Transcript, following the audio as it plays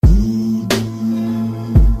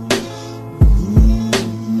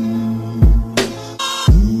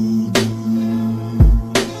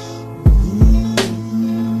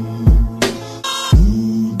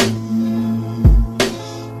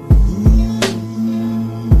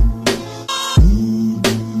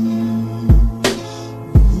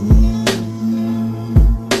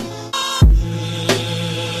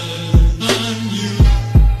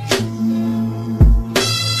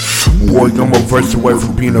verse away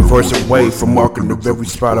from being a verse away from marking the very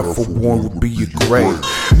spot I forewarned would be your grave.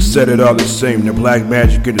 Said it all the same, the black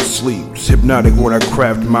magic in the sleep. It's hypnotic when I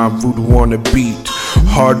craft my voodoo on the beat.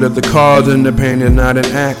 Heart of the cause and the pain is not an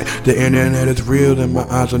act. The internet is real and my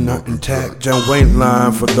eyes are not intact. Jonwayne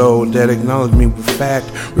line for those that acknowledge me with fact.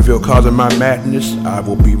 Reveal cause of my madness, I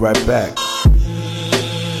will be right back.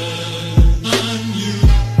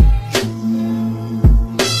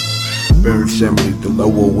 Very simply, the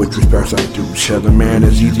lower which respects I do. Share the man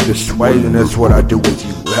is easy to sway, and that's what I do with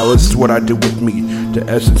you. Hell, it's what I do with me. The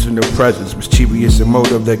essence and the presence, mischievous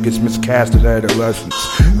emotive that gets miscast at adolescence.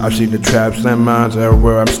 I've seen the traps, landmines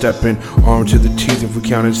everywhere I'm stepping. Armed to the teeth if we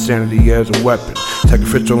count insanity as a weapon.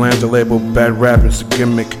 Sacrificial lands are labeled bad rap, it's a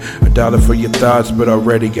gimmick. $1 for your thoughts, but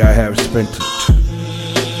already I have spent it.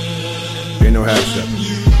 Ain't no half stepping.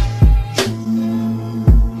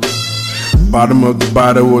 Bottom of the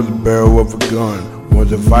bottle or the barrel of a gun.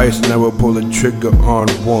 One's advice, never pull a trigger on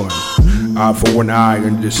one. Eye for an eye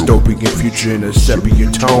in a dystopian future in a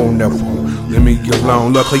sepia tone. Never let me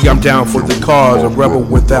alone. Luckily I'm down for the cause, a rebel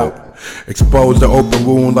without. Expose the open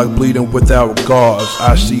wound like bleeding without gauze.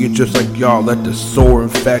 I see it just like y'all, let the sore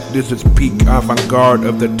infect. This is peak avant-garde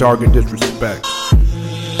of the target disrespect.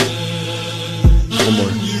 One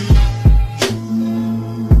more.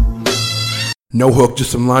 No hook,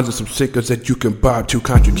 just some lines and some sinkers that you can bob to.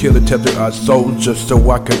 Contra killer, tether our souls just so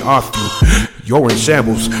I can off you. You're in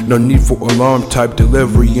shambles, no need for alarm type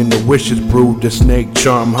delivery. And the wishes brewed, the snake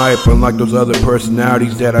charm hype. Unlike those other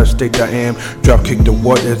personalities that I state I am. Drop kick the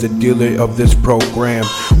what as a dealer of this program.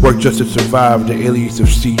 Work just to survive the alias of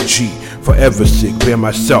CG. Forever sick, bear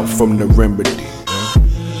myself from the remedy.